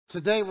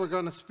Today we're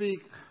going to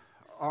speak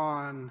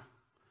on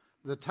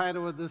the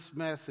title of this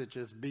message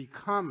is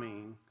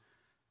Becoming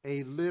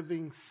a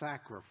Living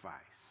Sacrifice.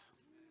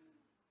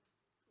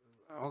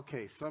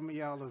 Okay, some of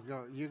y'all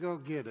you're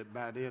going to get it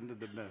by the end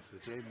of the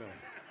message. Amen.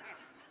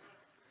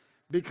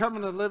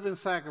 Becoming a living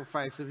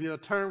sacrifice. If you'll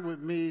turn with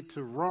me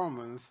to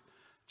Romans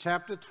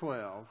chapter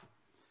 12,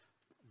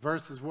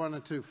 verses 1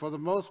 and 2. For the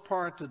most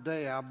part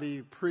today I'll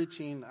be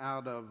preaching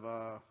out of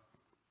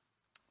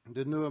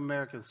the New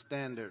American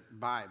Standard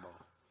Bible.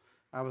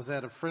 I was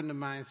at a friend of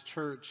mine's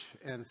church,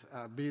 and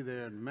I'll be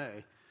there in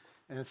May,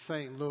 in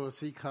St. Louis.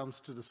 He comes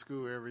to the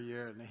school every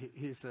year, and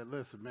he said,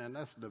 listen, man,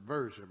 that's the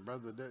version,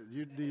 brother.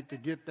 You need to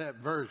get that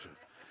version.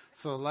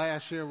 So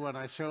last year when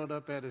I showed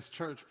up at his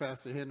church,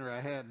 Pastor Henry,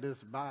 I had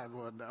this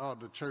Bible, and all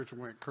the church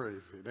went crazy.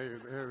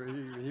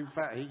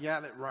 He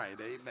got it right.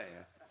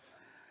 Amen.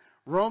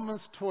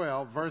 Romans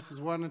 12, verses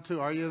 1 and 2.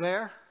 Are you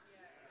there?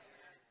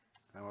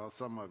 Yes. Well,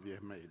 some of you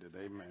have made it.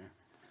 Amen.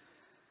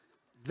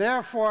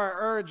 Therefore, I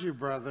urge you,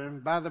 brethren,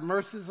 by the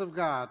mercies of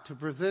God, to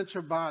present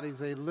your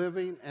bodies a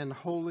living and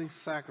holy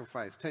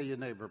sacrifice. Tell your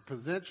neighbor,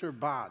 present your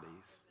bodies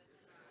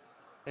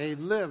a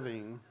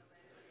living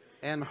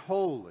and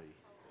holy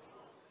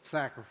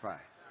sacrifice,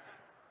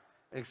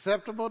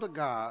 acceptable to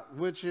God,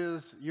 which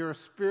is your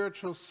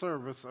spiritual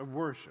service of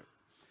worship.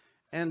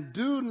 And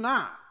do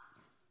not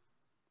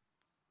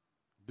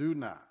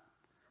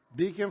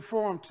be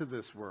conformed to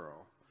this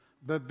world,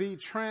 but be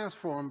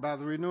transformed by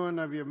the renewing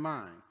of your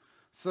mind,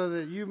 so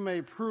that you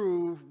may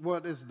prove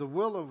what is the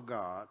will of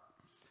God,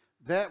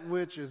 that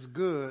which is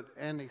good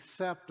and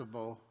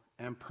acceptable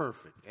and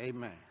perfect.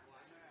 Amen.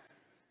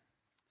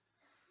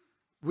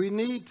 We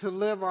need to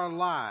live our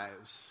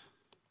lives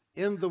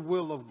in the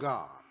will of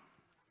God,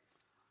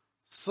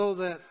 so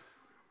that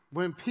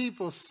when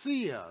people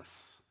see us,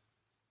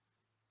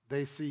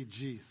 they see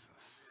Jesus.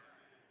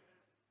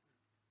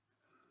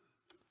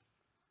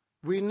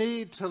 We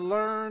need to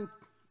learn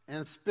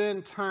and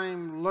spend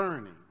time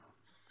learning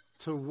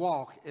to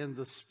walk in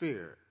the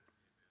Spirit.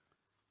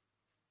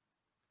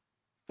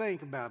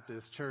 Think about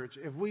this, church.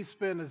 If we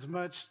spend as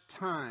much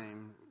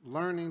time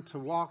learning to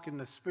walk in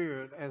the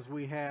Spirit as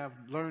we have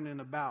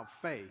learning about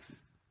faith,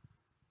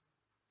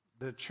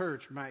 the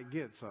church might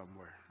get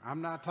somewhere.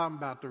 I'm not talking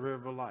about the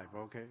river of life,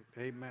 okay?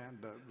 Amen.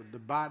 The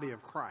body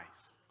of Christ.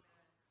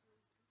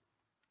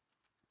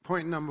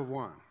 Point number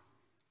 1.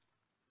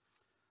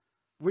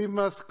 We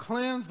must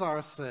cleanse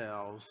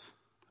ourselves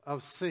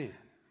of sin.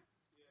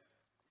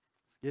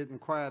 Getting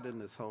quiet in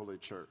this holy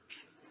church.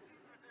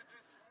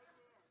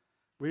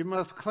 We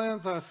must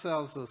cleanse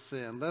ourselves of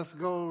sin. Let's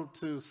go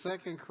to 2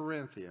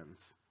 Corinthians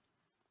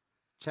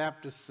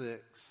chapter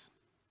 6,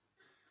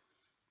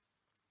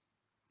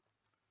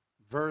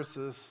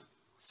 verses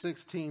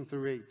 16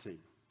 through 18.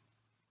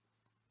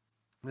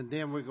 And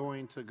then we're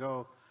going to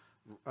go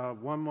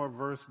one more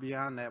verse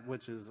beyond that,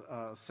 which is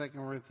 2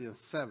 Corinthians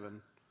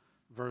 7,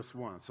 verse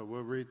 1. So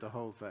we'll read the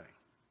whole thing.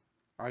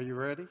 Are you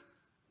ready?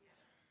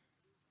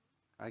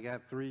 I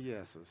got 3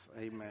 yeses.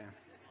 Amen.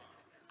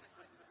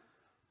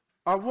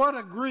 Or what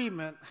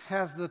agreement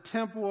has the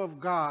temple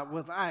of God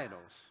with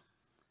idols?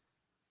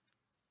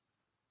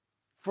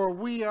 For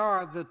we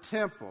are the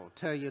temple.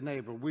 Tell your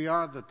neighbor, we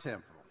are the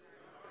temple.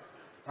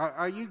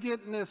 Are you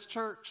getting this,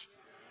 church?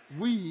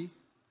 We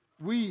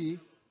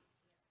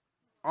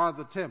are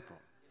the temple.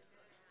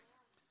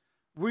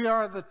 We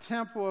are the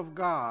temple of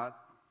God.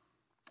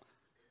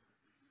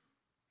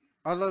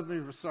 Or let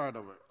me start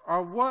over.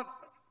 Or what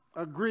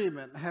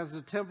agreement has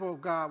the temple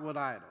of God with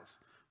idols?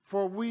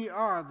 For we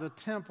are the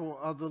temple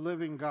of the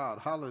living God.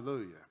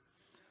 Hallelujah.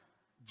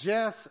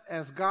 Just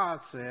as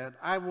God said,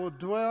 I will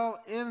dwell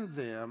in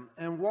them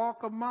and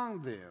walk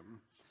among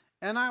them,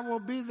 and I will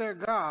be their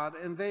God,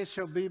 and they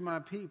shall be my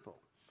people.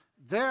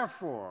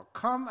 Therefore,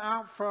 come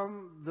out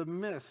from the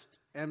midst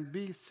and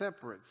be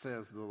separate,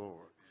 says the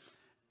Lord,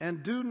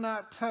 and do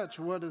not touch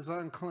what is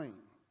unclean,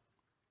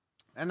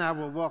 and I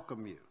will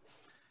welcome you.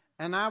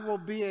 And I will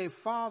be a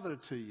father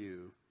to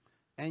you,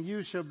 and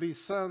you shall be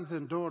sons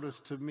and daughters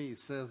to me,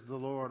 says the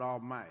Lord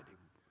Almighty.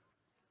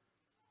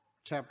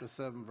 Chapter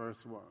 7,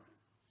 verse 1.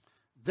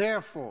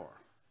 Therefore,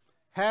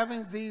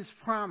 having these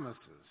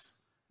promises,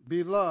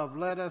 beloved,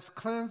 let us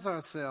cleanse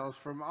ourselves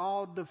from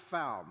all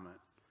defilement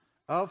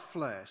of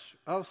flesh,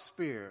 of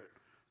spirit,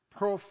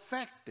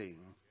 perfecting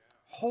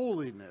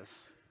holiness,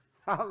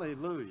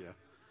 hallelujah,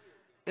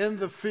 in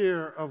the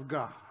fear of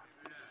God.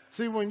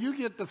 See, when you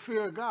get the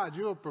fear of God,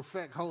 you'll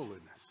perfect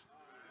holiness.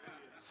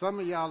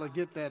 Some of y'all will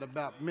get that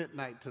about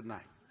midnight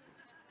tonight.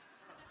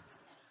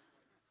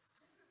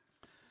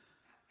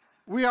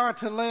 We are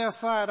to lay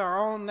aside our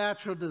own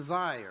natural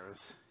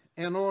desires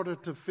in order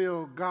to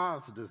fill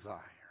God's desire.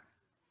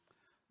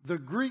 The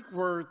Greek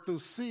word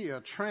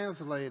thusia,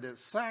 translated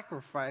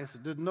sacrifice,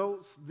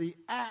 denotes the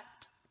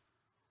act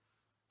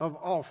of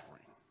offering.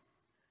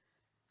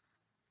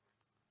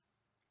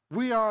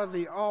 We are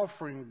the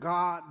offering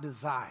God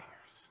desires.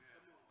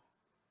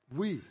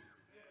 We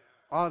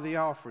are the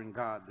offering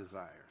God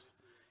desires.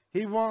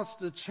 He wants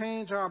to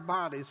change our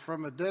bodies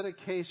from a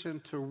dedication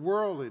to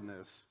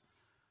worldliness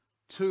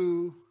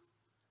to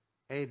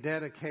a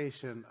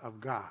dedication of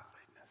godliness.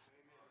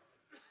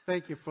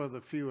 Thank you for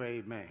the few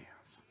amens.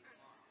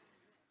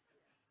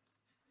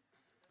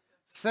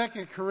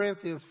 2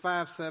 Corinthians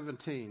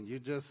 5:17. You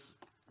just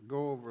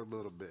go over a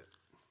little bit.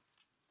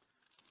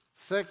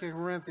 2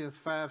 Corinthians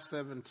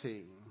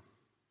 5:17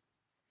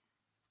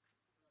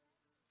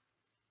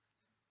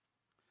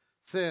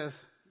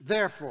 says,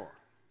 therefore,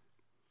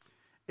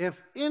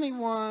 if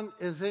anyone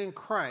is in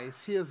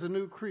Christ, he is a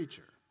new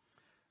creature.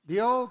 The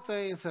old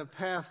things have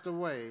passed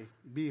away.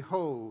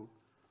 Behold,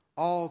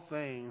 all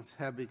things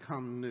have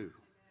become new.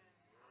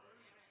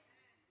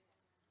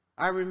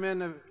 I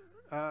remember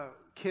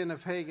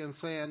Kenneth Hagin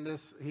saying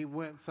this. He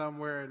went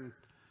somewhere and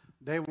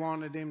they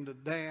wanted him to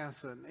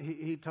dance, and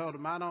he told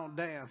them, I don't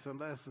dance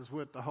unless it's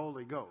with the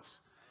Holy Ghost.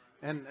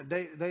 And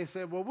they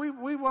said, well,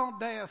 we won't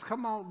dance.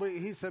 Come on.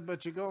 He said,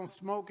 but you're going to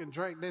smoke and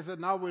drink. They said,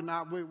 no, we're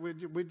not.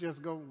 We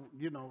just go,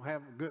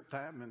 have a good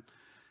time.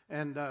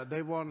 And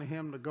they wanted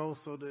him to go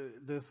so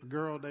that this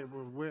girl they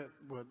were with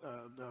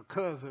a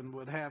cousin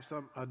would have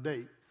a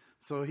date.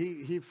 So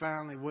he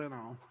finally went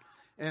on.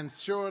 And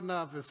sure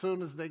enough, as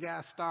soon as they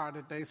got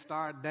started, they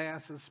started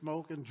dancing,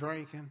 smoking,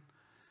 drinking.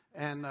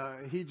 And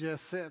he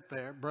just sat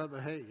there, Brother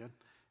Hagin.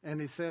 And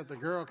he said the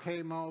girl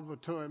came over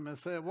to him and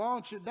said, why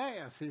don't you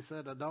dance? He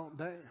said, I don't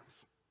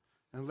dance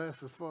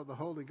unless it's for the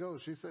Holy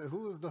Ghost. She said,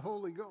 who is the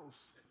Holy Ghost?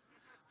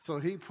 So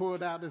he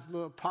pulled out his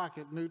little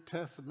pocket New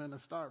Testament and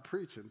started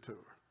preaching to her.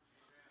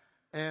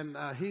 And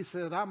he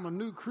said, I'm a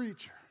new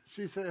creature.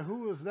 She said,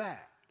 who is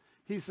that?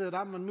 He said,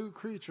 I'm a new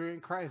creature in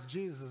Christ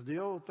Jesus. The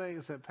old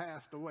things have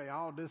passed away,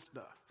 all this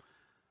stuff.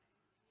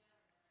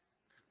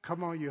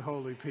 Come on, you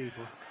holy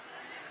people.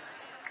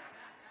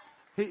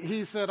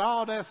 He said,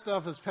 all that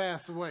stuff has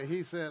passed away.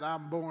 He said,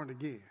 I'm born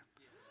again.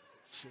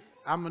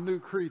 I'm a new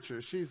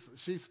creature. She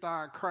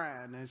started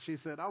crying, and she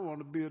said, I want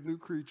to be a new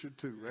creature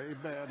too.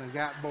 Amen. And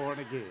got born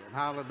again.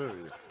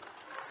 Hallelujah.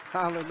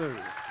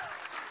 Hallelujah.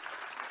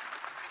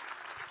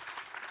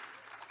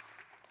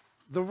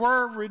 The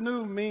word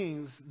renew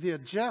means the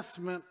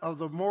adjustment of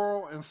the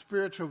moral and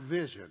spiritual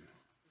vision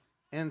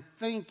and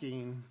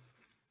thinking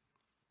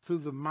to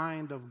the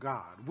mind of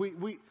God.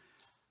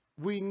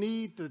 We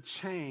need to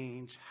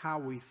change how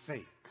we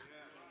think.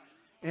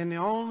 And the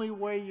only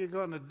way you're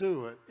going to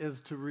do it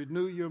is to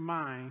renew your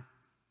mind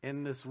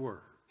in this word.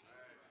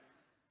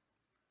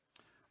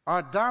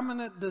 Our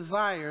dominant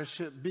desire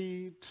should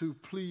be to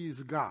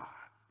please God.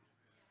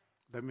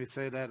 Let me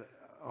say that.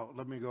 Oh,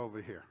 let me go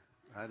over here.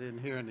 I didn't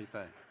hear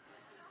anything.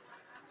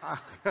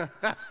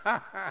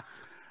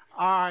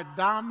 Our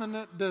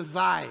dominant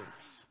desires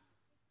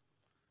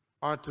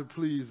are to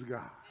please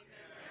God.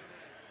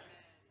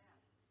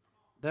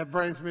 That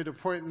brings me to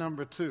point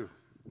number 2.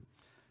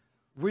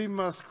 We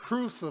must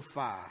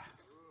crucify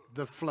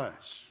the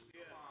flesh.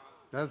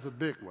 That's a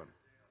big one.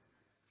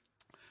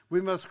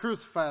 We must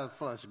crucify the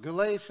flesh.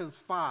 Galatians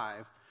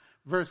 5,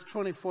 verse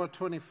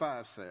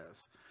 24-25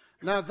 says,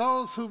 now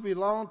those who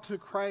belong to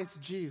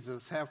Christ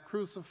Jesus have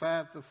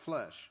crucified the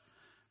flesh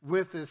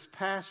with its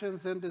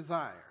passions and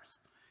desires.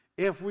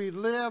 If we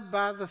live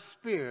by the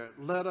Spirit,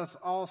 let us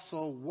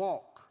also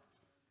walk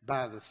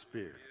by the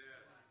Spirit.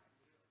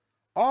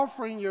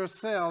 Offering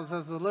yourselves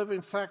as a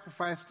living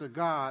sacrifice to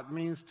God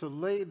means to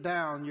lay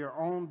down your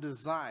own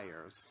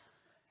desires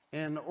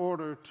in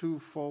order to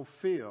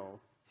fulfill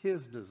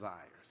His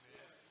desires.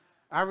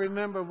 I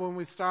remember when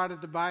we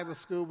started the Bible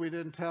school, we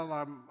didn't tell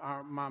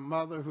my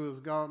mother, who has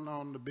gone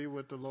on to be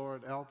with the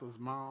Lord, Eltha's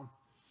mom.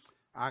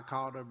 I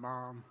called her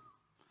mom.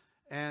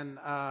 And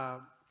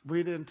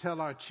we didn't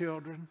tell our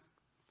children.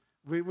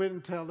 We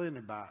didn't tell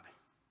anybody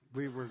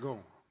we were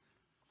going.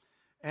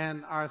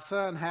 And our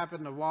son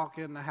happened to walk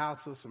in the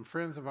house of some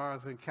friends of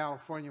ours in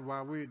California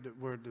while we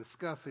were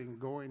discussing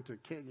going to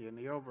Kenya, and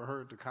he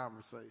overheard the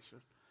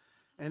conversation.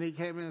 And he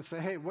came in and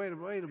said, hey, wait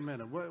a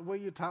minute, what are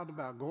you talking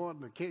about,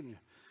 going to Kenya?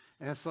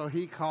 And so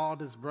he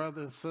called his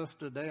brother and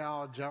sister. They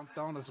all jumped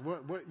on us.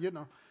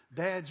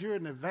 Dad, you're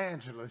an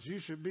evangelist. You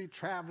should be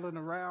traveling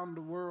around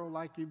the world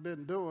like you've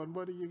been doing.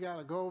 What do you got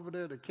to go over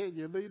there to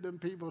Kenya? Lead them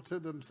people to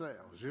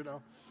themselves,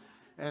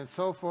 and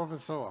so forth and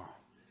so on.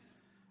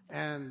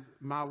 And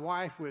my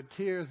wife, with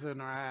tears in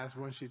her eyes,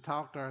 when she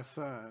talked to our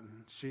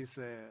son, she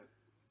said,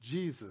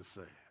 Jesus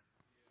said,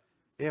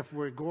 if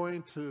we're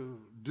going to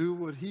do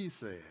what he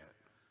said,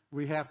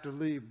 we have to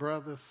leave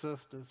brothers,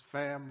 sisters,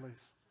 families,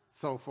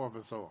 so forth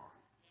and so on.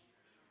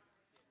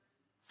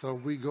 So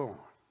we going.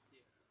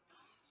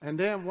 And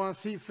then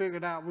once he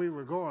figured out we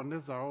were going,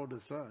 this is our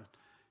oldest son,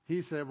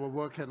 he said, well,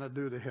 what can I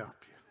do to help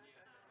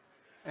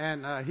you?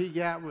 And he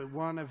got with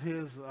one of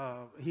his,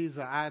 he's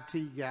an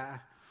IT guy,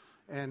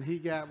 and he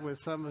got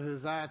with some of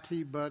his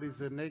IT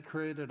buddies, and they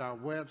created our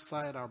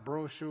website, our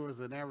brochures,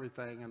 and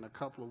everything. In a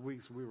couple of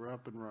weeks, we were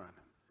up and running.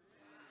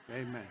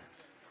 Amen.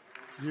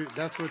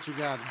 That's what you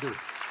got to do.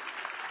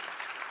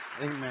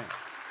 Amen.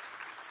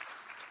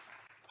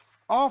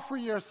 Offer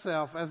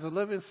yourself as a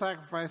living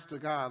sacrifice to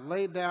God.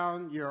 Lay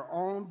down your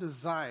own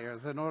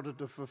desires in order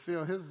to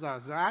fulfill his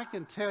desires. Now, I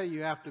can tell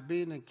you, after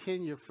being in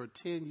Kenya for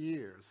 10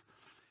 years,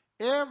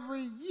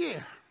 every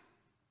year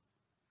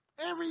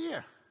Every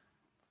year.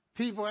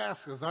 People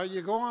ask us, are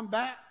you going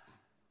back?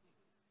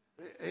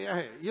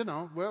 You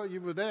know, well,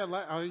 you were there.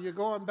 Are you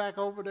going back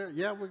over there?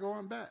 Yeah, we're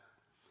going back.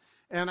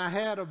 And I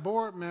had a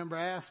board member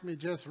ask me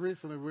just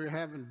recently, we were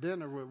having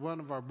dinner with one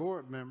of our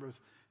board members,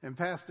 and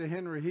Pastor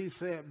Henry, he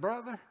said,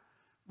 brother,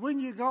 when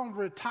you going to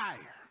retire?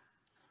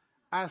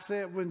 I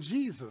said, when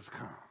Jesus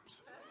comes.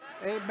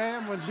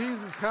 Amen. When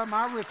Jesus comes,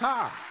 I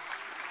retire.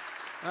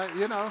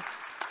 You know,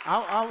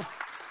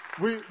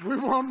 we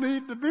won't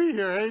need to be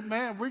here.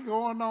 Amen. We're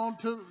going on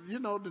to, you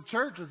know, the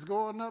church is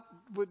going up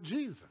with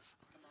Jesus.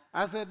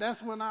 I said,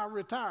 that's when I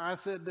retire. I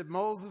said, did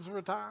Moses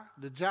retire?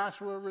 Did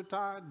Joshua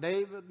retire?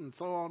 David? And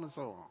so on and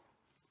so on.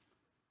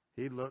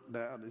 He looked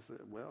down. He said,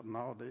 well,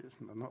 no,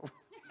 no.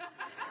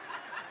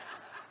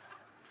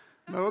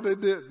 No, they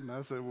didn't.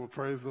 I said, well,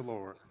 praise the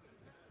Lord.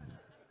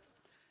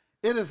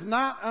 It is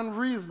not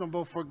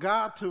unreasonable for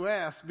God to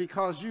ask,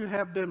 because you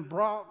have been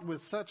brought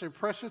with such a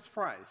precious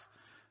price.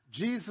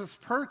 Jesus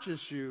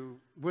purchased you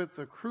with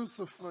the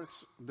crucifying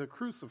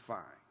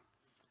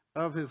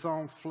of his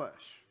own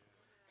flesh,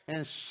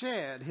 and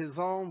shed his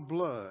own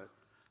blood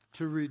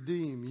to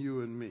redeem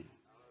you and me.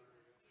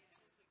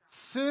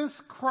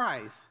 Since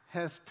Christ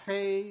has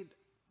paid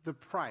the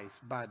price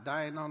by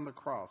dying on the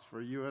cross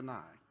for you and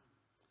I,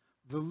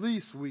 the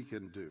least we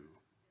can do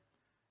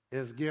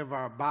is give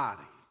our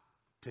body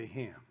to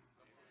him.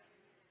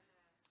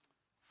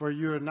 For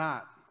you're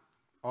not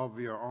of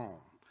your own.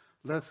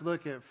 Let's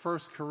look at 1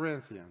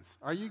 Corinthians.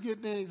 Are you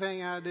getting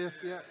anything out of this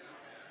yet?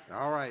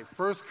 All right,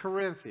 1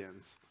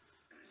 Corinthians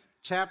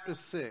chapter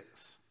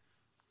 6.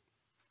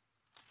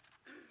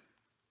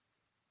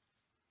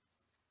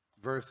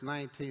 Verse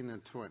 19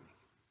 and 20.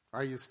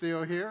 Are you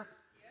still here?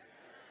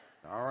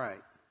 Yes. All right.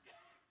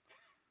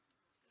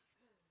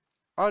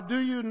 Or do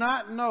you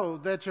not know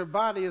that your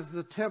body is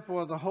the temple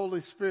of the Holy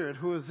Spirit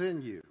who is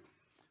in you,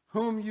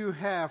 whom you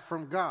have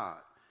from God,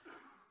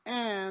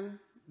 and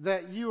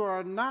that you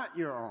are not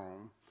your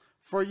own,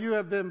 for you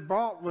have been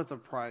bought with a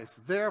price.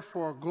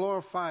 Therefore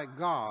glorify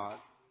God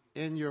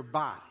in your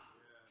body.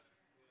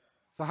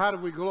 So how do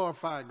we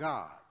glorify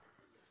God?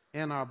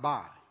 In our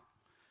body.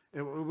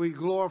 We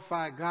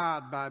glorify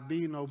God by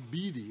being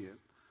obedient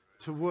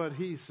to what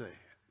he said.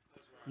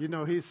 You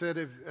know, he said,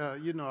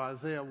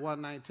 Isaiah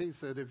 1:19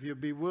 said, if you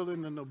be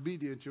willing and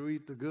obedient, you'll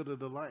eat the good of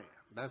the land.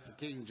 That's the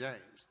King James.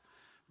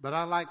 But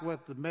I like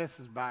what the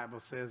Message Bible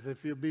says.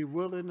 If you be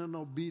willing and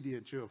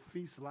obedient, you'll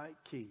feast like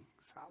kings.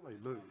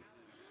 Hallelujah.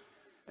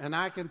 And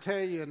I can tell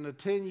you, in the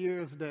 10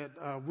 years that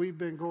we've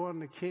been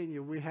going to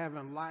Kenya, we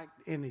haven't lacked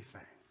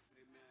anything.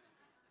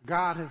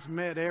 God has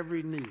met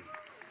every need.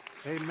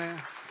 Amen.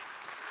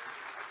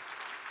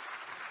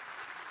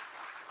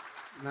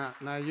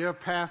 Now, your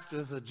pastor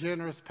is a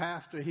generous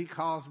pastor. He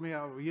calls me,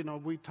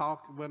 we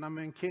talk when I'm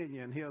in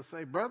Kenya, and he'll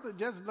say, brother,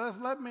 just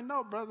let me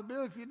know, Brother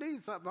Bill, if you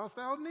need something. I'll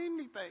say, I don't need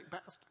anything,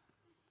 Pastor.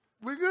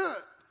 We're good.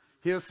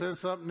 He'll send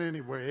something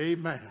anyway.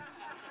 Amen.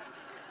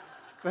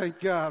 Thank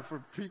God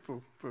for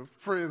people, for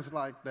friends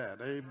like that.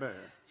 Amen.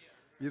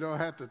 You don't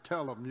have to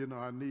tell them,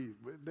 I need.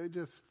 They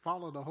just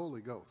follow the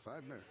Holy Ghost.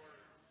 Amen.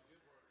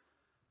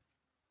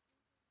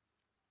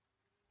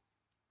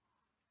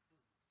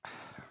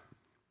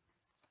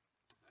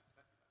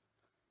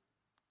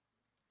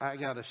 I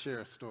got to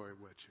share a story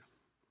with you.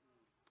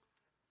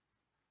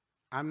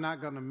 I'm not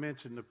going to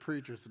mention the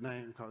preacher's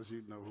name because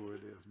you know who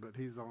it is, but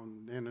he's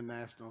on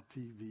international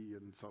TV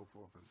and so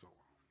forth and so on.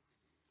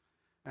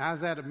 And I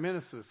was at a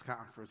minister's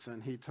conference,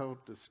 and he told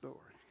the story.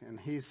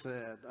 And he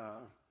said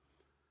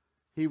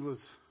he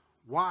was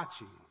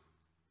watching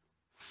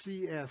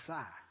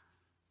CSI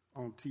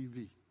on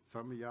TV.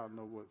 Some of y'all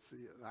know what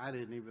CSI. I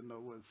didn't even know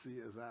what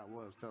CSI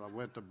was till I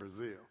went to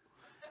Brazil.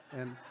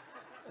 And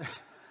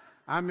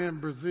I'm in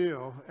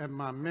Brazil, and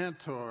my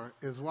mentor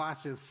is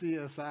watching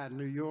CSI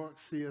New York,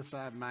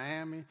 CSI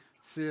Miami,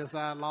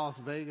 CSI Las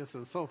Vegas,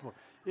 and so forth.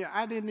 Yeah,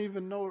 I didn't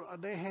even know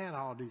they had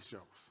all these shows.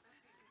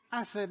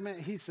 I said, man,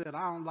 he said,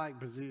 I don't like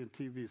Brazilian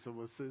TV, so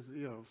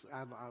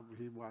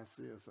he watched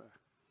CSI.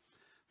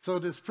 So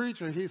this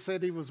preacher, he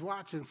said he was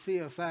watching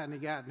CSI, and he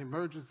got an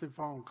emergency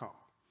phone call.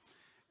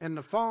 And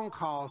the phone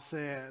call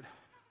said,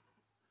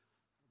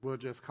 we'll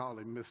just call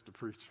him Mr.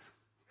 Preacher.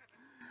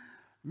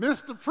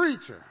 Mr.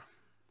 Preacher,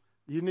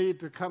 you need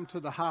to come to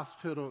the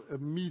hospital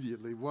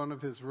immediately. One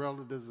of his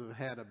relatives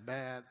had a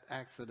bad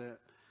accident,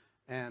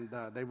 and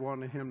they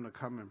wanted him to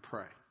come and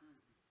pray.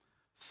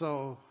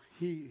 So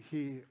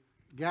he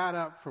got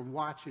up from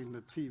watching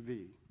the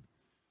TV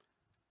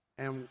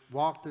and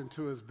walked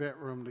into his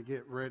bedroom to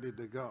get ready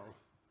to go.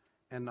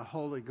 And the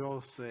Holy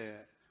Ghost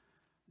said,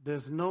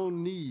 there's no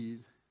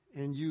need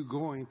in you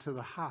going to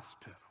the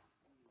hospital.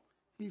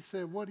 He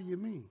said, what do you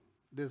mean?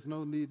 There's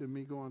no need in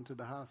me going to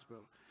the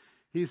hospital.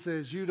 He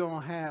says, you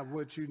don't have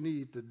what you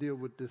need to deal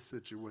with this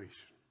situation.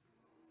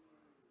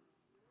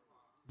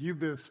 You've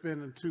been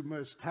spending too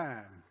much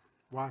time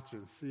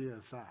watching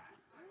CSI.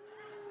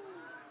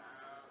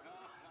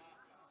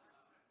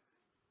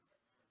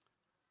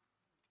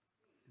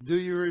 Do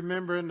you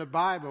remember in the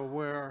Bible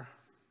where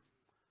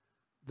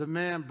the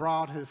man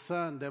brought his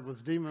son that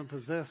was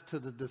demon-possessed to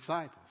the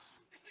disciples.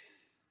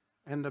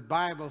 And the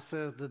Bible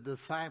says the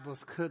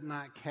disciples could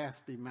not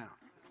cast him out.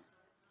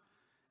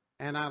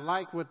 And I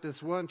like what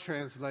this one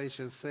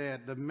translation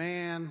said. The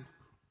man,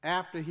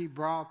 after he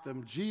brought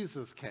them,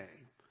 Jesus came.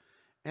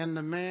 And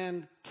the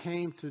man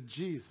came to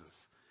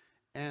Jesus.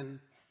 And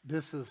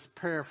this is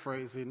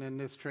paraphrasing in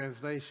this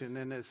translation.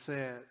 And it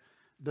said,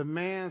 the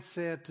man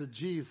said to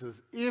Jesus,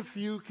 if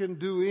you can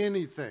do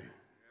anything,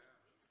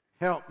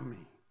 help me.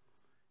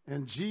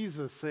 And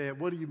Jesus said,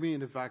 what do you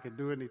mean if I can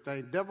do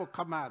anything? Devil,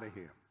 come out of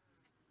here.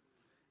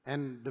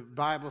 And the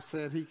Bible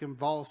said he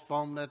convulsed,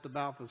 foamed at the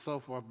mouth, and so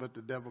forth, but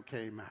the devil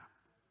came out.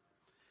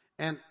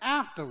 And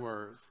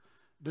afterwards,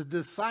 the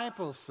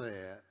disciples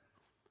said,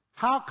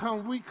 how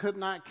come we could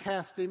not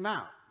cast him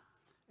out?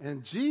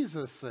 And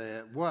Jesus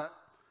said, what?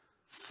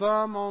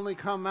 Some only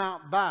come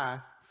out by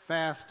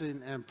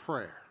fasting and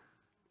prayer.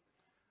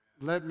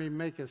 Let me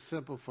make it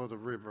simple for the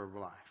river of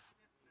life.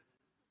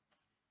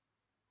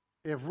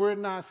 If we're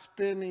not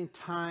spending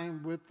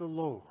time with the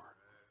Lord,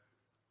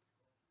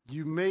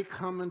 you may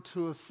come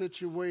into a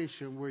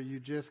situation where you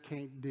just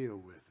can't deal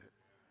with it.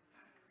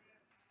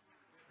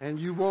 And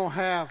you won't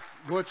have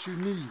what you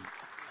need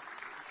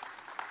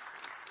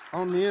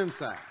on the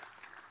inside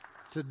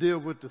to deal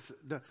with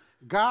the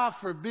God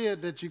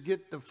forbid that you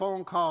get the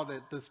phone call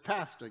that this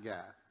pastor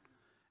got,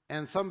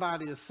 and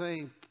somebody is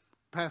saying,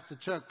 Pastor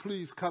Chuck,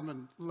 please come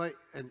and lay,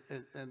 and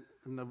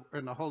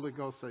the Holy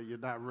Ghost say, you're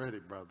not ready,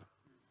 brother.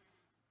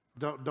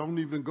 Don't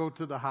even go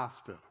to the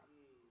hospital.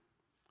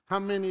 How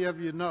many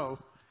of you know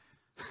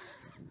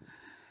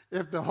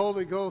if the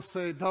Holy Ghost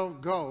say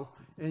don't go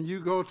and you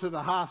go to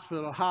the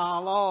hospital,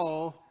 how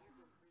long,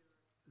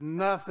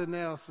 nothing's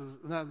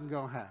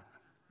going to happen.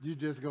 You're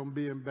just going to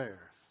be embarrassed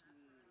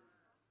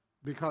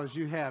because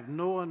you have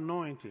no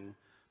anointing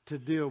to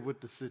deal with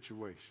the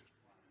situation.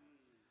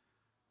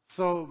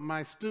 So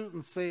my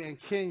students say in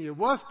Kenya,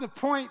 what's the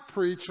point,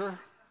 preacher?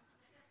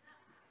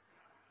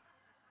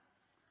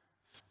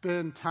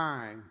 Spend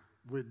time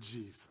with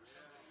Jesus.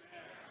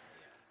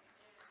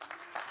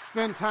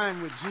 Spend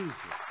time with Jesus.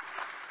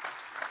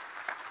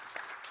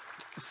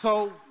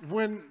 So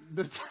when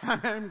the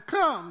time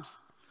comes,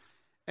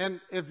 and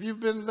if you've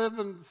been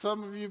living,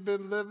 some of you have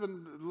been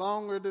living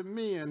longer than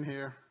me in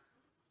here,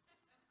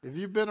 if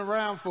you've been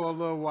around for a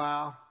little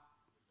while,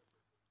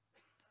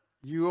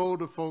 you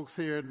older folks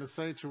here in the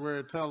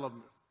sanctuary, tell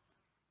them,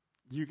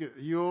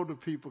 you older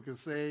people can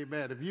say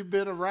amen. If you've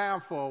been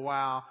around for a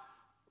while,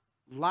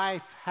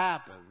 life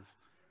happens,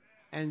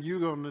 and you're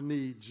going to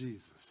need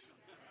Jesus.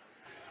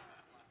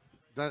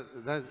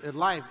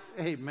 Life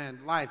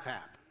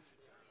happens,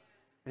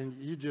 and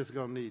you're just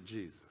going to need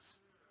Jesus.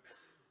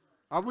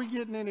 Are we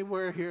getting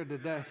anywhere here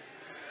today?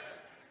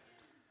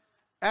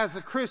 As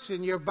a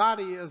Christian, your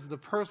body is the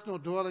personal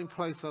dwelling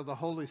place of the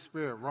Holy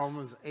Spirit,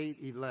 Romans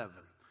 8:11,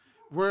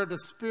 where the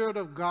Spirit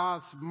of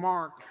God's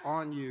mark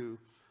on you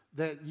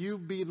that you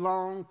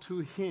belong to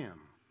Him,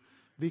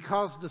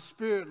 because the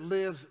Spirit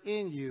lives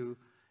in you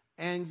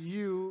and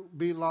you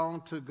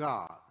belong to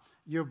God.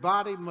 Your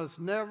body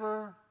must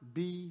never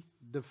be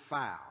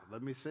defiled.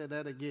 Let me say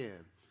that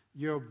again.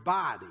 Your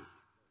body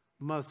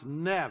must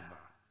never,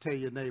 tell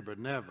your neighbor,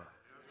 never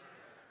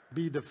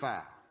be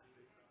defiled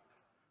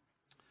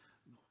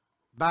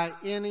by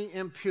any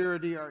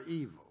impurity or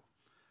evil,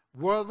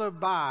 whether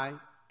by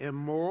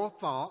immoral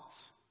thoughts,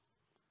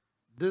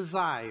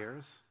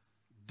 desires,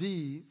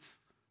 deeds,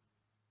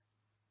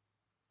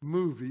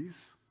 movies,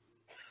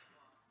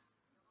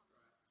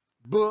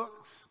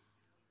 books,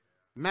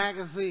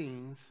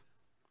 magazines,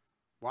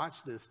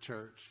 watch this,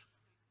 church,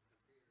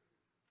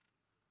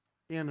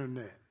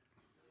 internet.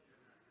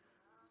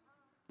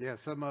 Yeah,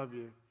 some of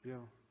you,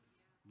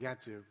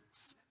 got your,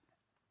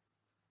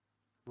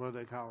 what do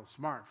they call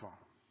it, smartphone.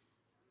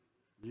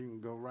 You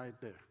can go right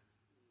there.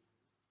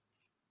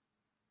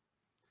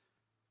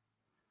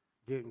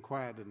 Getting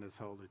quiet in this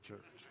holy church.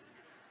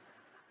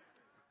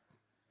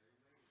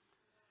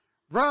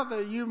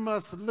 Rather, you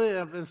must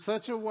live in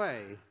such a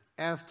way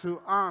as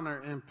to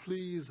honor and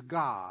please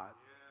God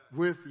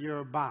with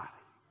your body.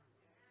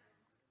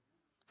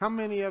 How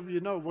many of you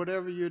know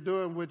whatever you're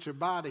doing with your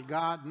body,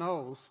 God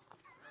knows?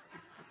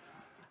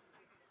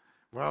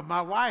 Well,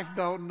 my wife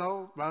don't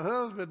know, my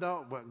husband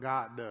don't, but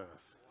God does.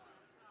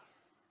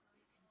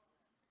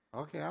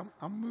 Okay,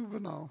 I'm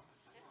moving on.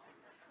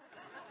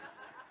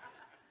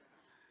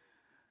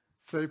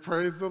 Say,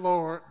 praise the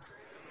Lord.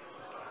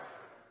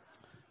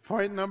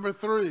 Point number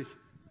 3.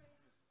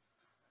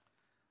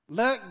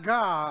 Let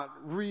God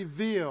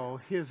reveal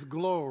His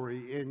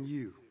glory in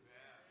you.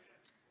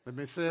 Let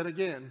me say it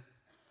again.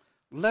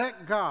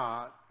 Let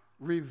God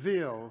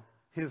reveal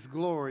His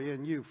glory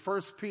in you.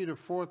 1 Peter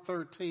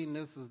 4:13,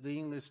 this is the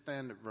English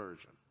Standard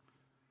Version.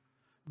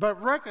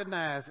 But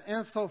recognize,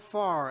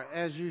 insofar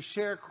as you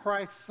share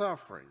Christ's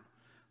suffering,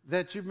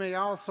 that you may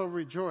also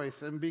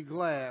rejoice and be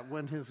glad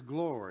when His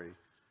glory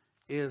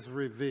is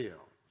revealed.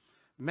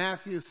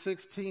 Matthew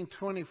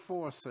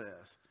 16:24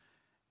 says,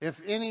 if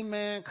any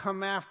man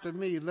come after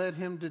me, let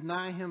him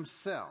deny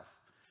himself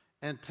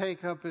and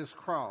take up his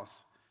cross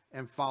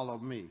and follow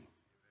me.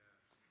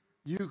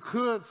 You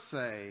could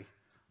say,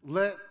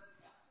 let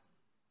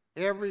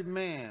every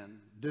man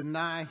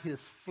deny his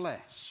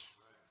flesh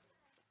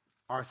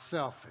or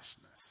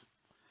selfishness.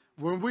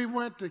 When we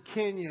went to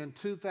Kenya in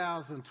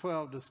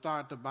 2012 to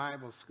start the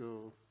Bible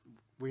school,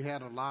 we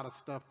had a lot of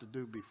stuff to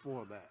do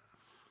before that.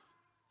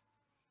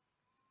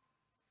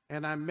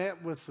 And I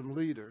met with some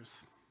leaders,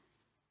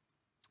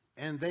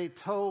 and they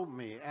told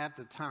me at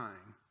the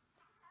time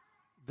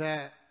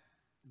that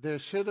there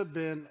should have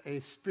been a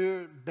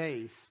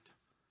spirit-based,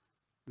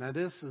 now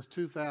this is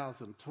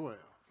 2012.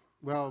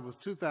 Well, it was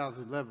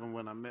 2011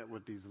 when I met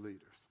with these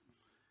leaders.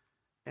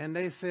 And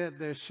they said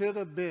there should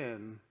have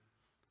been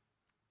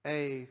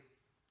a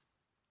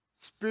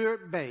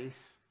spirit-based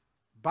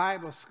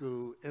Bible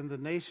school in the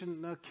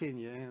nation of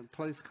Kenya, in a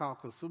place called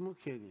Kisumu,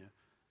 Kenya,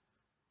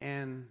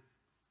 in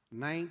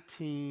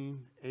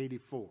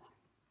 1984.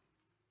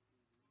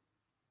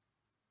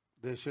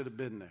 They should have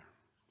been there.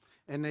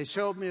 And they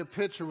showed me a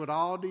picture with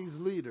all these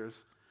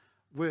leaders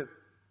with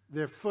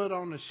their foot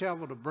on the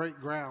shovel to break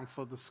ground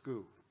for the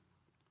school.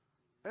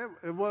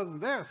 It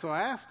wasn't there, so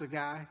I asked the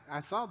guy,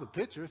 I saw the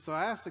picture, so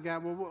I asked the guy,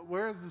 well,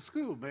 where's the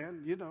school,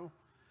 man? You know,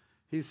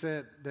 he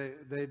said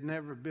they'd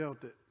never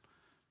built it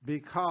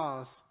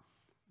because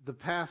the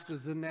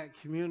pastors in that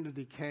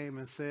community came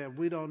and said,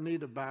 we don't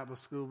need a Bible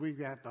school, we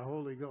got the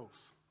Holy Ghost.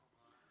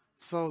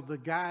 So the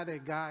guy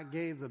that God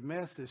gave the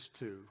message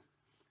to,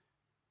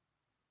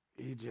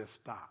 he just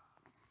stopped.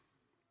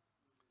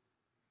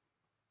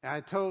 I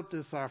told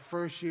this our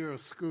first year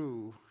of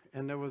school,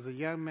 and there was a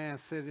young man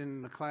sitting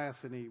in the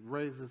class, and he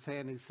raised his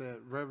hand. He said,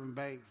 Reverend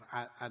Banks,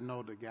 I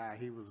know the guy.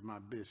 He was my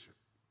bishop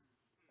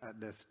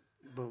that's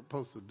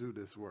supposed to do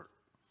this work.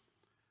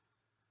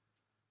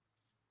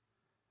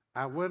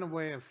 I went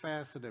away and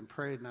fasted and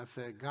prayed, and I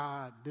said,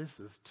 God, this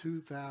is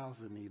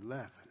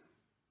 2011.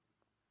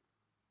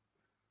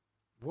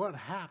 What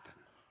happened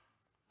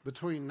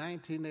between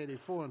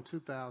 1984 and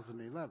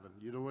 2011?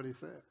 You know what he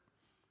said?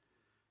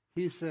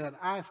 He said,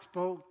 I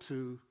spoke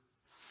to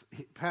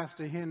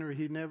Pastor Henry.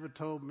 He never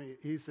told me.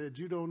 He said,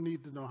 you don't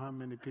need to know how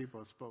many people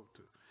I spoke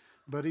to.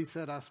 But he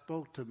said, I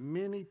spoke to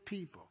many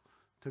people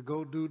to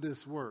go do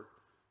this work,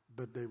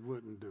 but they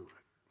wouldn't do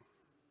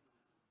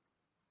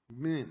it.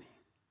 Many.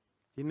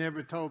 He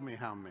never told me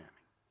how many.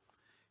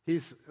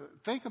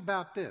 Think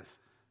about this,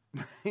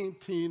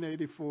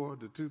 1984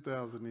 to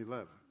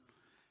 2011,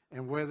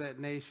 and where that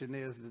nation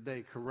is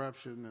today,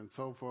 corruption and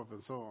so forth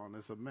and so on,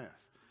 it's a mess.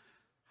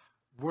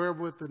 Where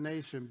would the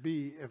nation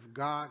be if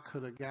God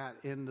could have got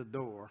in the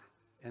door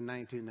in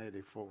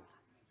 1984?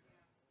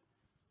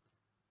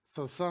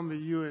 So some of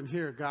you in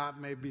here, God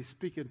may be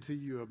speaking to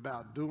you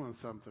about doing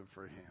something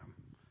for him,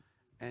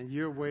 and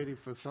you're waiting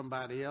for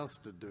somebody else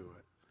to do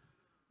it.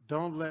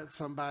 Don't let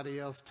somebody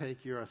else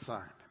take your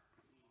assignment.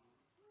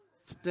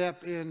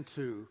 Step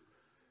into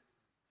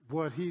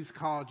what he's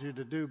called you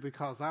to do,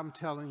 because I'm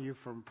telling you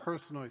from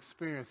personal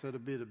experience, it'll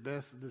be the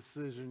best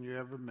decision you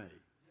ever made.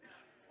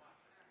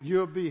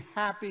 You'll be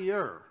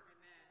happier.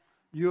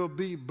 You'll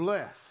be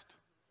blessed.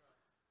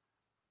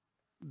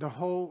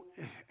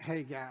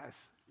 Hey guys,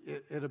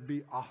 it'll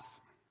be awesome.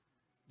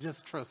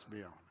 Just trust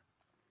me on it.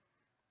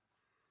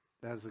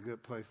 That's a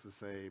good place to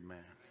say amen.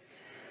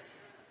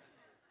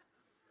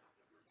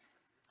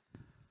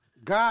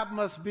 God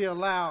must be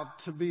allowed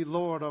to be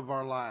Lord of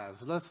our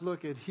lives. Let's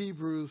look at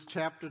Hebrews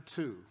chapter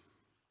 2.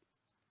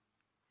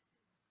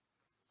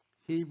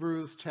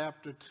 Hebrews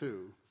chapter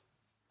 2.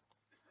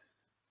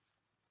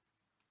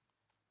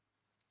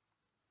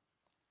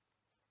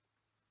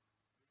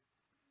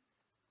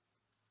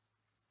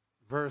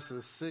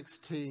 Verses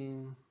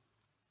 16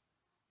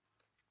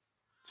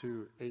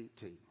 to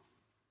 18.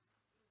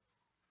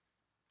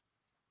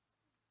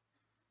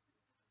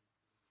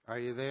 Are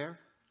you there?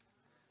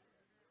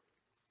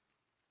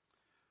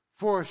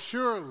 For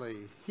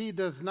surely he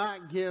does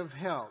not give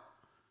help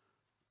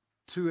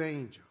to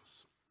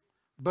angels,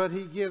 but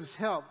he gives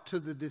help to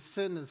the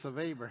descendants of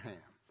Abraham.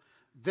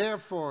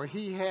 Therefore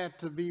he had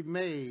to be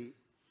made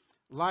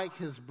like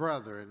his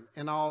brethren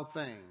in all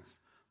things,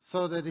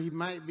 so that he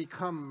might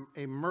become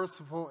a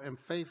merciful and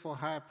faithful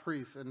high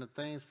priest in the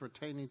things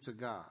pertaining to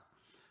God,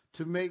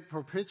 to make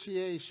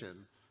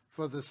propitiation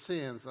for the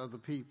sins of the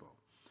people.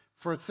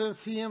 For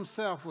since he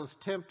himself was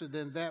tempted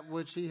in that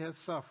which he has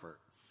suffered,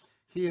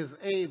 he is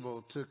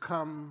able to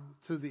come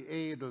to the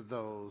aid of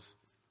those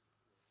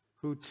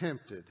who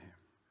tempted him.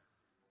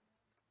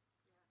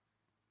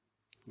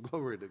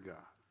 Glory to God.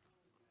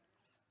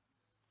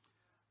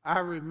 I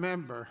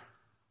remember,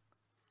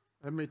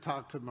 let me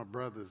talk to my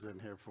brothers in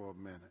here for a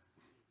minute.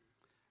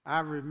 I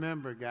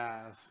remember,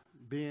 guys,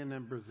 being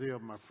in Brazil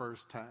my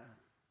first time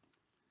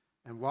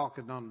and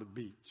walking on the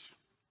beach.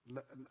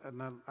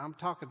 And I'm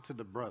talking to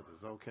the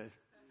brothers, okay?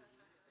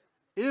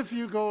 If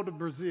you go to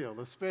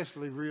Brazil,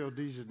 especially Rio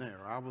de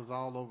Janeiro, I was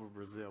all over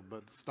Brazil,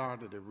 but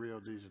started at Rio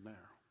de Janeiro.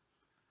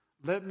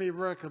 Let me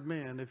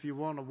recommend, if you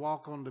want to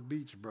walk on the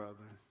beach, brother,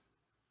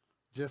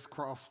 just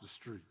cross the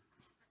street.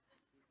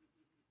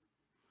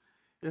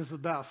 It's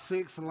about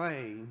 6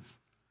 lanes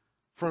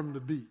from the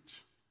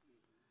beach.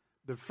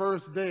 The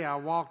first day I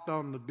walked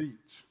on the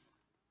beach,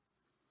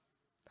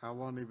 I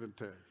won't even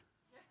tell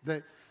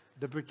you.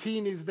 The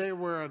bikinis they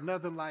wear are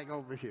nothing like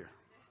over here.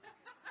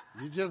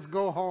 You just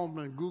go home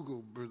and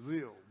Google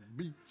Brazil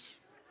beach.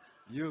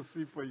 You'll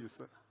see for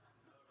yourself.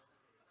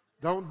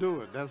 Don't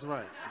do it. That's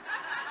right.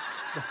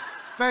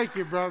 Thank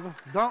you, brother.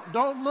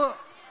 Don't look.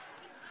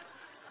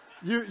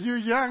 You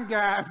young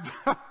guys,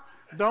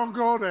 don't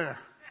go there.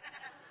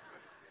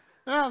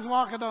 And I was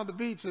walking on the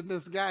beach, and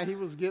this guy, he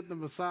was getting a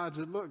massage.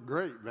 It looked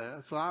great,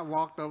 man. So I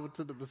walked over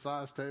to the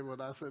massage table,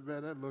 and I said,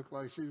 man, that looked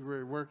like she's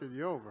really working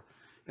you over.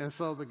 And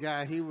so the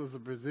guy, he was a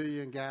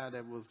Brazilian guy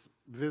that was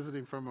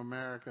visiting from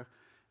America,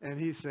 and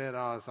he said,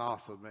 oh, it's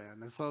awesome,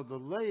 man. And so the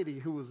lady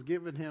who was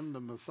giving him the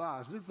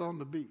massage, this is on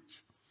the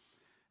beach,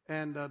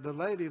 and the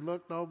lady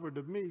looked over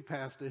to me,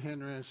 Pastor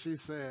Henry, and she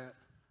said,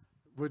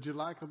 would you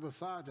like a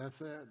massage? I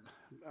said,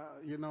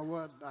 you know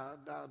what,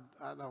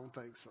 I don't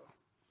think so.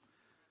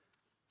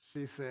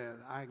 She said,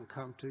 I can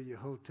come to your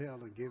hotel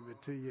and give it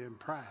to you in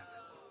private.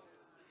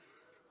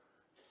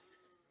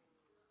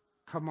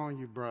 Come on,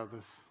 you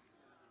brothers.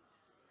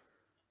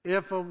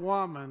 If a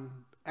woman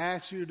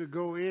asks you to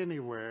go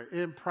anywhere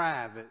in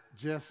private,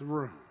 just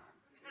run.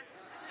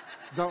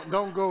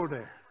 Don't go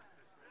there.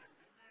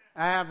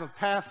 I have a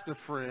pastor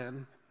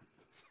friend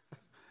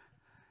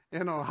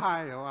in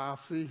Ohio. I'll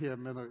see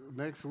him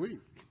next week.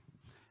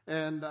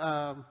 And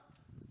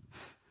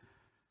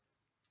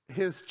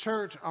his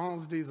church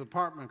owns these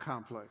apartment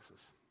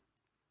complexes.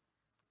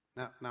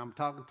 Now I'm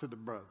talking to the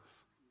brothers.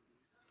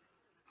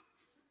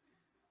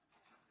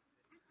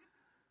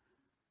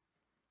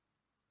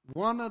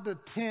 One of the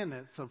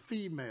tenants, a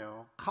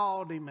female,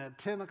 called him at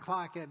 10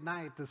 o'clock at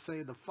night to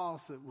say the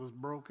faucet was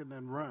broken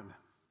and running.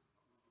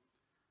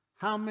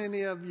 How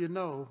many of you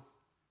know,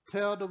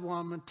 tell the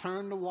woman,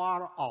 turn the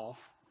water off,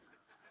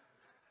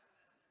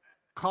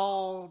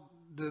 call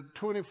the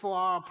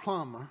 24-hour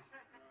plumber,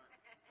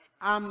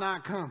 I'm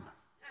not coming.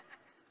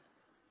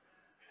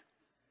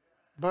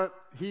 But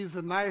he's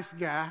a nice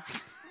guy.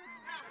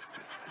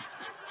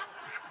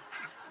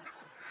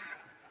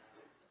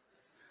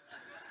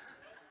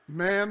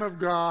 Man of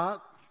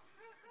God.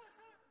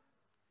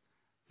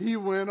 He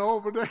went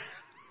over there.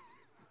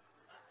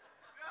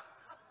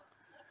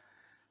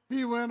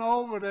 He went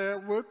over there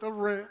with a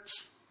wrench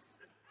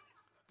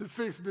to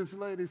fix this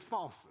lady's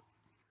faucet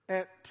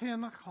at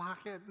 10 o'clock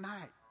at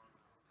night.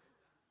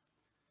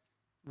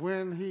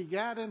 When he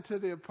got into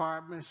the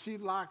apartment, she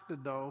locked the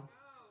door.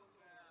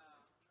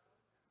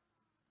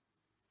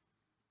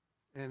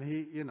 And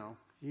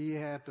he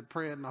had to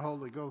pray in the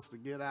Holy Ghost to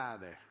get out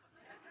of there.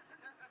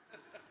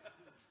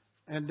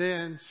 And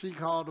then she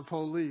called the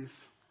police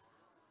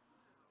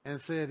and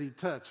said he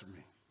touched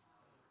me.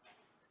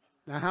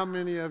 Now, how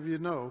many of you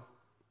know,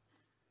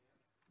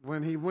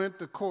 when he went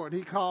to court,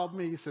 he called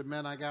me, he said,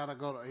 man, I got to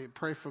go.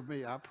 Pray for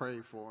me. I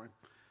prayed for him.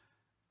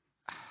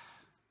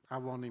 I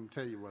won't even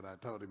tell you what I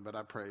told him, but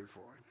I prayed for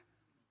him.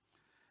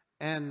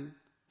 And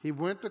he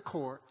went to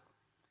court,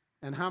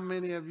 and how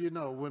many of you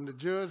know, when the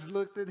judge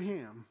looked at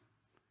him,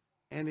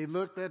 and he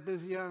looked at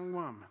this young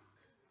woman,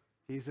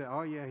 he said,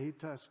 oh yeah, he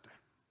touched her.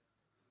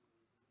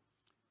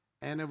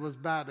 And it was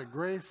by the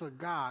grace of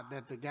God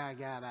that the guy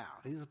got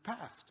out. He's a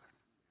pastor,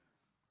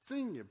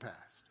 senior pastor.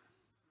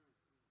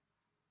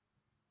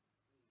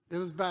 It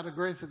was by the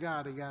grace of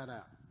God he got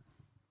out.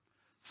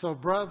 So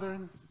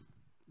brethren,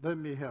 let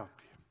me help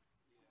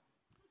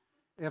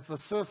you. If a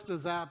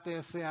sister's out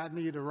there say, I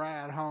need a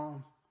ride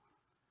home,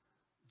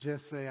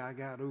 just say, I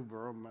got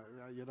Uber.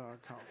 I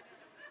call.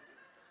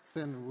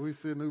 We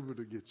send Uber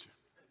to get you.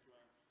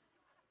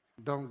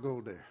 Don't go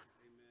there.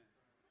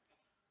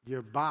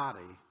 Your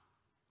body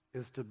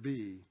is to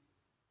be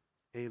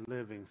a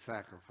living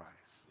sacrifice.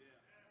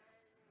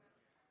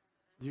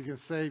 You can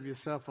save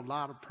yourself a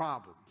lot of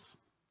problems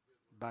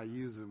by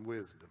using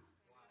wisdom.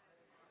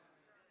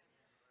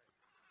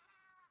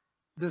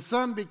 The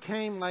Son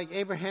became like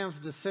Abraham's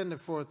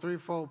descendant for a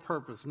threefold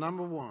purpose.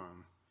 Number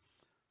one,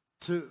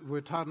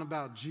 we're talking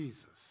about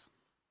Jesus,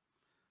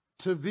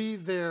 to be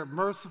their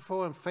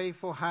merciful and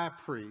faithful high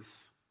priest.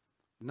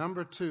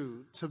 Number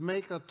two, to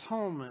make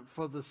atonement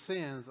for the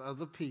sins of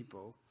the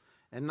people.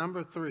 And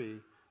number three,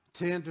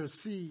 to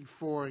intercede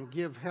for and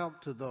give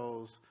help to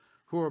those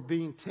who are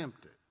being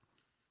tempted.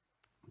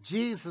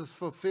 Jesus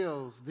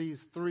fulfills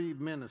these three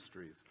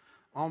ministries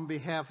on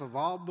behalf of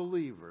all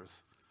believers,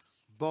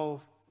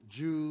 both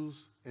Jews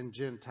and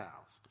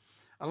Gentiles.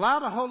 Allow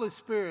the Holy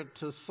Spirit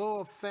to so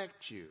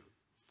affect you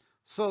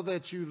so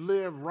that you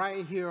live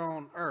right here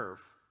on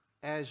earth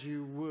as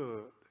you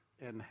would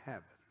in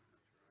heaven.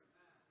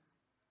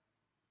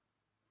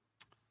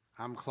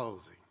 I'm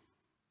closing.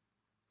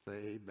 Say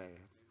amen.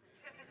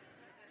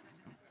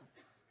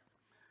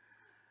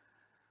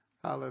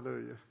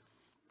 Hallelujah.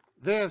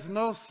 There's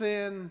no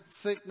sin,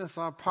 sickness,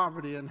 or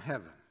poverty in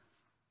heaven.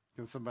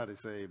 Can somebody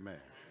say amen?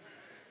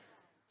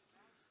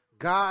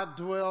 God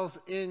dwells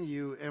in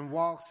you and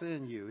walks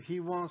in you. He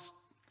wants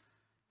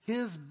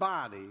his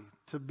body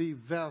to be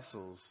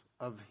vessels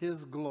of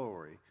his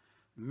glory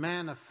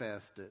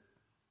manifested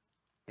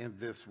in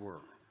this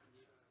world.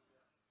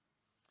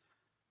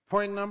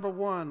 Point number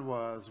 1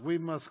 was we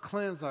must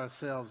cleanse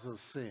ourselves of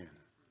sin.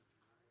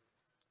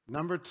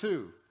 Number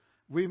 2,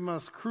 we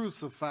must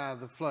crucify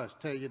the flesh.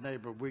 Tell your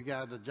neighbor, we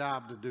got a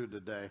job to do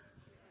today.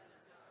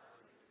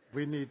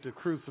 We need to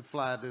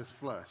crucify this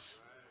flesh.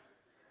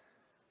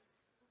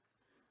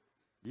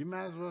 You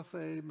might as well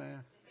say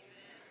amen.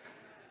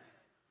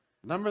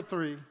 Number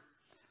 3,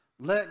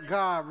 let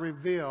God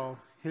reveal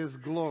his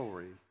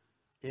glory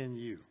in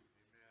you.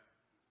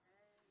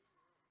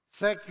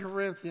 2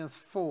 Corinthians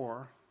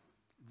 4,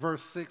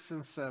 verse 6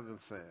 and 7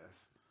 says,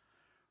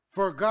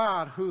 for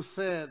God, who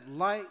said,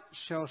 light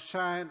shall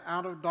shine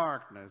out of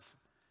darkness,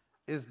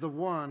 is the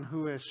one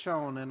who has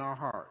shone in our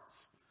hearts,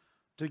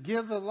 to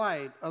give the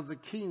light of the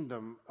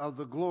kingdom of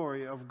the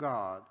glory of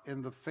God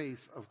in the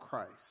face of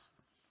Christ.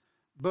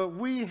 But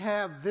we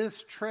have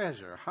this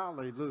treasure,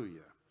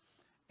 hallelujah,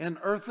 in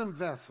earthen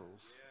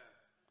vessels,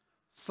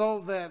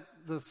 so that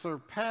the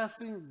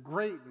surpassing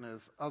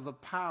greatness of the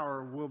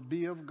power will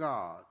be of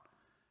God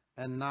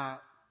and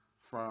not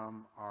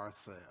from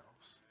ourselves.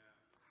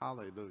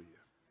 Hallelujah.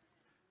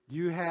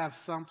 You have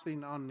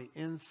something on the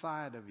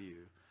inside of you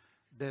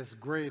that's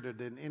greater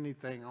than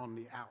anything on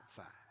the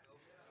outside.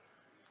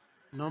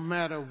 No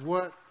matter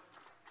what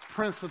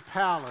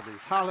principalities,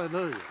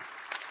 hallelujah.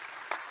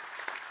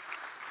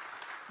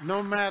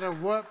 No matter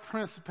what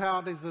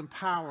principalities and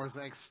powers,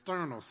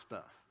 external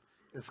stuff,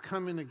 is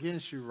coming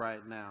against you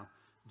right now,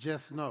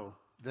 just know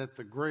that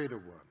the greater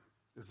one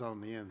is on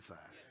the inside.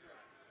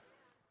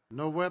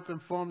 No weapon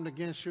formed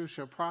against you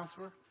shall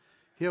prosper.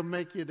 He'll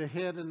make you the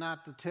head and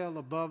not the tail,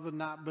 above and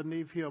not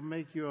beneath. He'll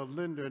make you a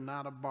lender and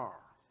not a borrower.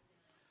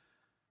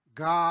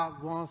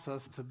 God wants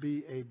us to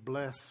be a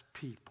blessed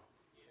people.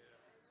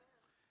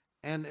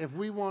 And if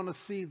we want to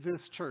see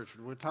this church,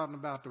 we're talking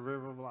about the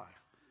River of Life.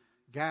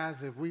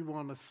 Guys, if we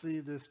want to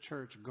see this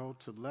church go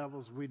to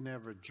levels we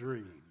never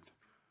dreamed,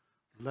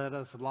 let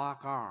us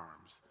lock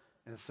arms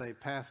and say,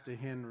 Pastor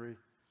Henry,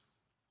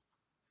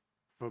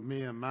 for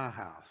me and my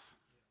house,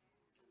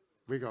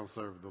 we're going to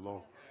serve the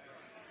Lord.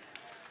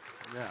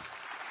 Yeah.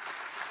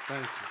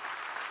 Thank you.